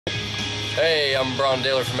Hey, I'm Braun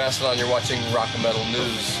Daler from Mastodon. You're watching Rock and Metal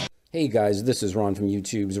News. Hey guys, this is Ron from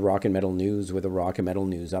YouTube's Rock and Metal News with a Rock and Metal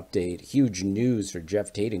News update. Huge news for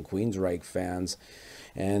Geoff Tate and Queensryche fans.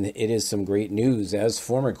 And it is some great news, as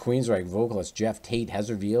former Queensryche vocalist Geoff Tate has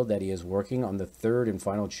revealed that he is working on the third and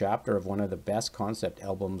final chapter of one of the best concept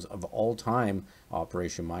albums of all time,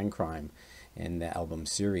 Operation Mindcrime, in the album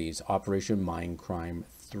series, Operation Mindcrime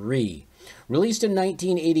III. Released in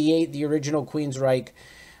 1988, the original Queensryche,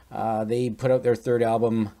 they put out their third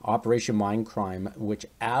album, Operation Mindcrime, which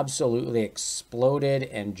absolutely exploded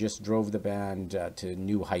and just drove the band to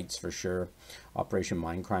new heights for sure. Operation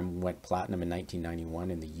Mindcrime went platinum in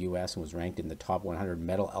 1991 in the US and was ranked in the top 100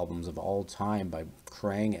 metal albums of all time by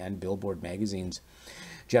Kerrang and Billboard magazines.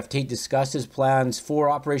 Geoff Tate discussed his plans for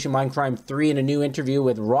Operation Mindcrime III in a new interview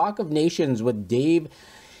with Rock of Nations with Dave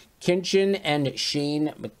Kinchen and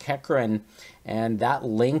Shane McEachern, and that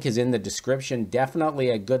link is in the description.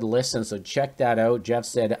 Definitely a good listen, so check that out. Geoff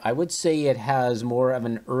said, I would say it has more of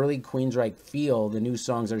an early Queensryche feel. The new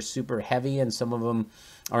songs are super heavy and some of them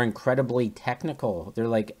are incredibly technical. They're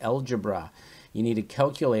like algebra. You need a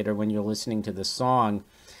calculator when you're listening to the song.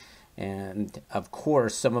 And of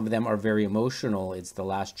course, some of them are very emotional. It's the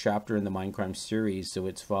last chapter in the Mindcrime series, so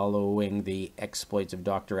it's following the exploits of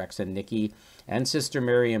Dr. X and Nikki and Sister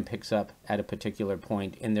Mary, and picks up at a particular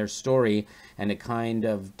point in their story, and it kind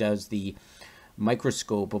of does the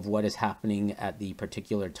microscope of what is happening at the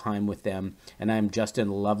particular time with them, and I'm just in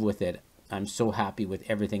love with it. I'm so happy with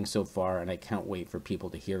everything so far, and I can't wait for people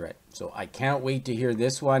to hear it. So I can't wait to hear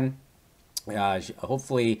this one.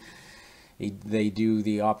 Hopefully they do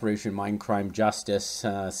the Operation Mindcrime Justice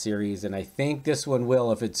series, and I think this one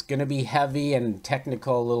will. If it's going to be heavy and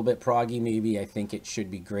technical, a little bit proggy maybe, I think it should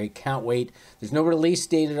be great. Can't wait. There's no release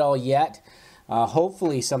date at all yet.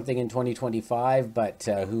 Hopefully something in 2025, but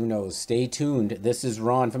who knows. Stay tuned. This is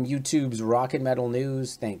Ron from YouTube's Rock and Metal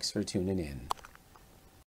News. Thanks for tuning in.